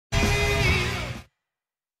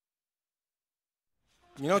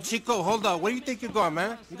You know, Chico, hold up. Where do you think you're going,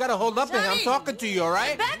 man? You gotta hold up in here. I'm talking to you, all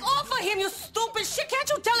right? Back off of him, you stupid shit. Can't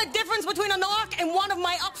you tell the difference between a narc and one of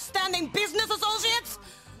my upstanding business associates?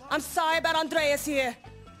 I'm sorry about Andreas here.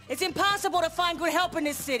 It's impossible to find good help in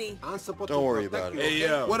this city. Don't worry about it. Hey,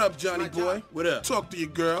 yo. What up, Johnny boy? What up? Talk to your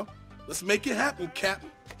girl. Let's make it happen, Cap.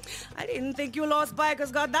 I didn't think you lost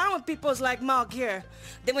bikers got down with peoples like Mark here.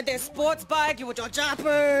 Then with their sports bike, you with your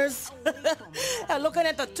choppers. Looking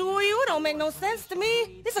at the two of you don't make no sense to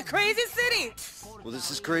me. It's a crazy city. Well, this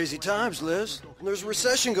is crazy times, Liz. And there's a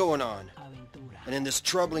recession going on. And in this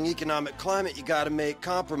troubling economic climate, you gotta make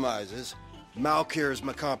compromises. Malk here is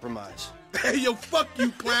my compromise. Hey, yo, fuck you,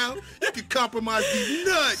 clown. You can compromise these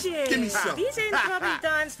nuts. Shit. Give me some. These ain't troubled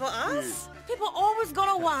times for us. People always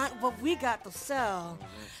gonna want what we got to sell.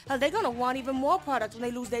 They're gonna want even more products when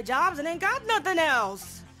they lose their jobs and ain't got nothing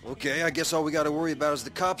else. Okay, I guess all we gotta worry about is the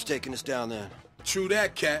cops taking us down then. True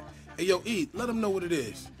that, Cat. Hey, yo, E, let them know what it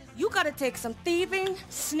is. You gotta take some thieving,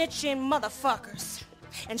 snitching motherfuckers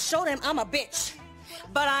and show them I'm a bitch.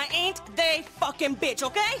 But I ain't they fucking bitch,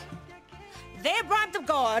 okay? They bribed the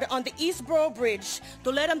guard on the East Borough Bridge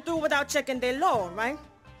to let them through without checking their law, right?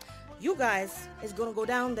 You guys is gonna go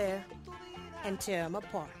down there and tear them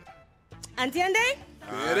apart. Entiende?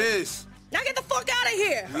 There it is. Now get the fuck out of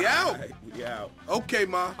here! We out. We out. Okay,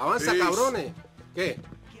 ma. Avanza, Peace. cabrones. ¿Qué?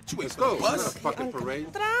 Let's go. Bus. It's not a fucking parade.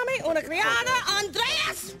 Encontrame una criada,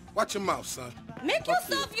 Andreas! Watch your mouth, son. Make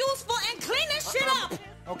yourself useful and clean this shit up!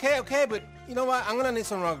 Okay, but you know what? I'm gonna need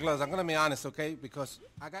some rubber gloves. I'm gonna be honest, okay? Because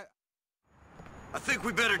I think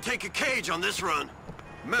we better take a cage on this run.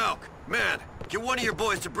 Malk, man, get one of your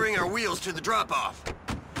boys to bring our wheels to the drop-off.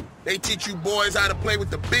 They teach you boys how to play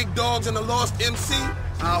with the big dogs in the Lost MC?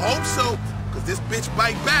 I hope so, because this bitch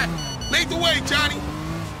bite back. Lead the way, Johnny.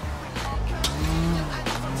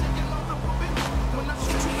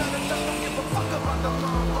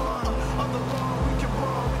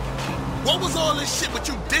 What was all this shit with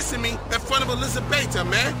you dissing me in front of Elizabeth,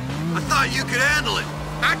 man? I thought you could handle it.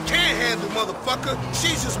 I can't handle motherfucker.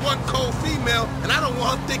 She's just one cold female, and I don't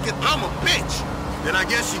want her thinking I'm a bitch. Then I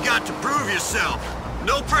guess you got to prove yourself.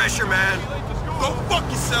 No pressure, man. Go fuck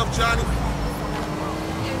yourself, Johnny.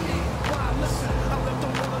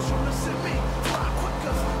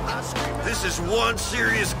 This is one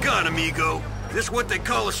serious gun, amigo. This what they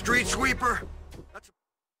call a street sweeper?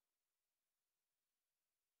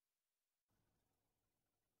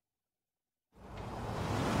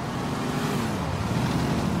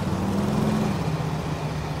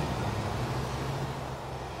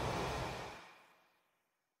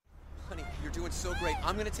 You're doing so great.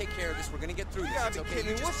 I'm gonna take care of this. We're gonna get through this. Yeah, It's okay.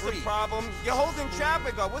 kidding. Just What's breathe. the problem? You're holding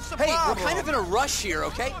traffic up. What's the Hey, problem? we're kind of in a rush here,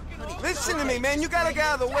 okay? Honey, Listen to me, man. You gotta get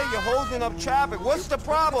out of the way. You're holding up traffic. What's the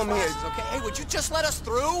problem here? Okay, hey, would you just let us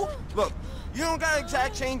through? Look, you don't got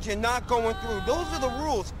exact change. You're not going through. Those are the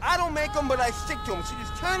rules. I don't make them, but I stick to them. So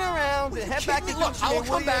just turn around and head back to Look, I will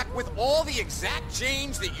Dixie, come back with all the exact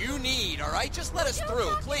change that you need, all right? Just let us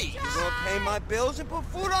through, please. You're gonna pay my bills and put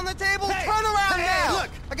food on the table? Hey, turn around hey, now! look,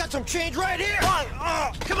 I got some change right here.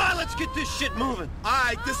 Come on, let's get this shit moving. All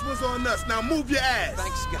right, this one's on us. Now move your ass.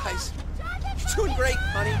 Thanks, guys. You're doing great,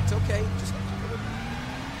 honey. It's okay. Just...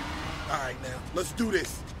 All right, now, let's do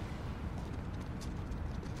this.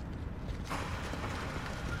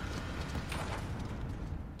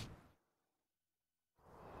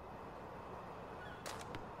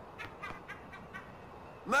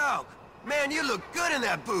 Malk, man, you look good in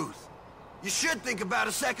that booth. You should think about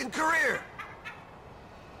a second career.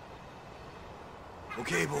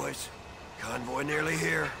 Okay, boys. Convoy nearly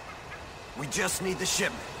here. We just need the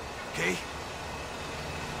shipment, okay?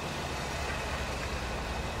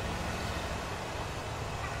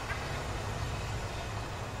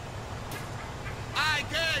 All right,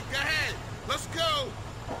 go ahead. Let's go.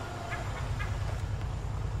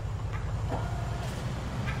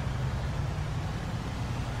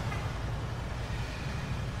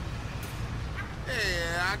 Hey,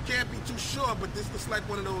 I can't be too sure, but this looks like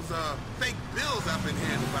one of those fake bills I've been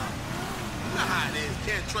hearing about. You know how it is.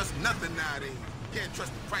 Can't trust nothing nowadays. Can't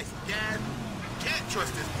trust the price of gas. Can't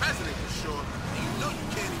trust this president for sure. And you know you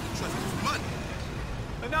can't even trust his money.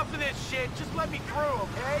 Enough of this shit. Just let me through,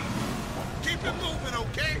 okay? Keep it moving,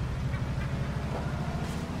 okay?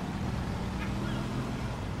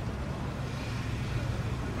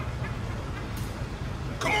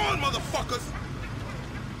 Come on, motherfuckers!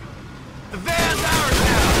 The van's ours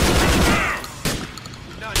now!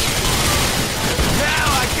 Now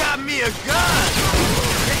I got me a gun!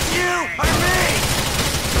 It's you or me!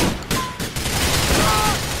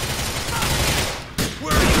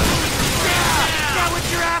 Where are you? Yeah! Is that what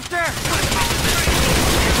you're after?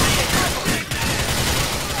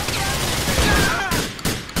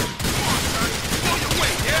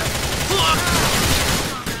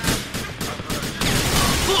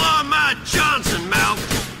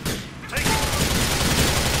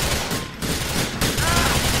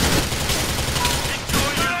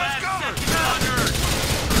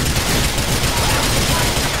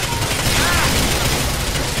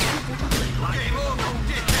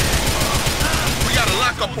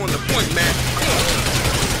 lock up on the point, man. Come on.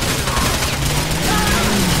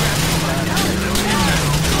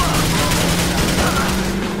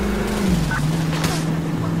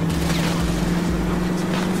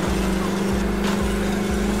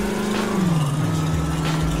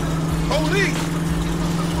 Police!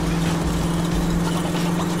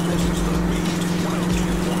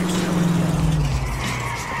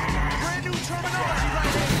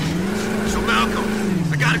 So, Malcolm,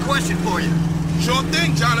 I got a question for you. Sure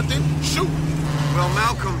thing, Jonathan. Shoot. Well,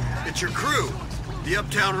 Malcolm, it's your crew, the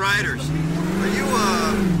Uptown Riders. Are you,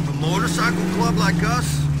 a motorcycle club like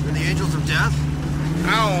us? Or the Angels of Death?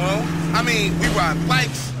 I don't know. I mean, we ride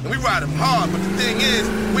bikes, and we ride them hard, but the thing is,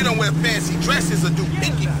 we don't wear fancy dresses or do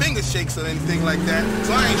pinky finger shakes or anything like that,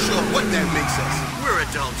 so I ain't sure what that makes us. We're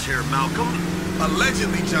adults here, Malcolm.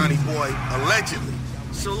 Allegedly, Johnny boy. Allegedly.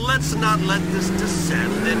 So let's not let this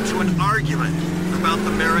descend into an argument about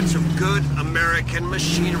the merits of good American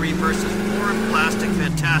machinery versus foreign plastic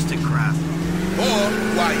fantastic craft. Or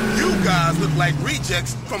why you guys look like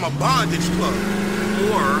rejects from a bondage club.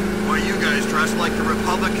 Or why you guys dress like the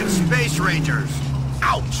Republican Space Rangers.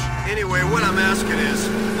 Ouch! Anyway, what I'm asking is,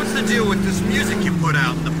 what's the deal with this music you put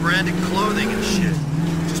out and the branded clothing and shit?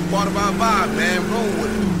 Just part of our vibe, man. Roll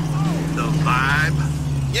with it. The vibe?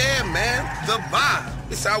 Yeah, man. The vibe.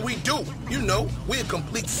 It's how we do. You know, we're a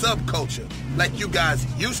complete subculture. Like you guys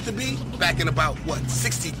used to be back in about, what,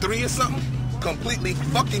 63 or something? Completely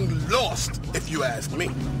fucking lost, if you ask me.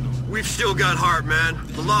 We've still got heart, man.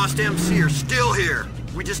 The Lost MC are still here.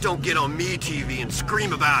 We just don't get on MeTV and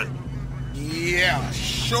scream about it. Yeah,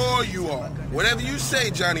 sure you are. Whatever you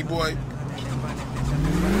say, Johnny boy.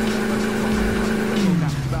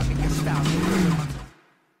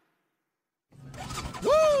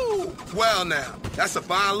 Woo! Well now, that's a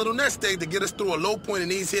fine little nest egg to get us through a low point in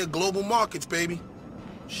these here global markets, baby.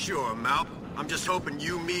 Sure, Malcolm. I'm just hoping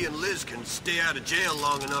you, me, and Liz can stay out of jail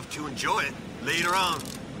long enough to enjoy it later on.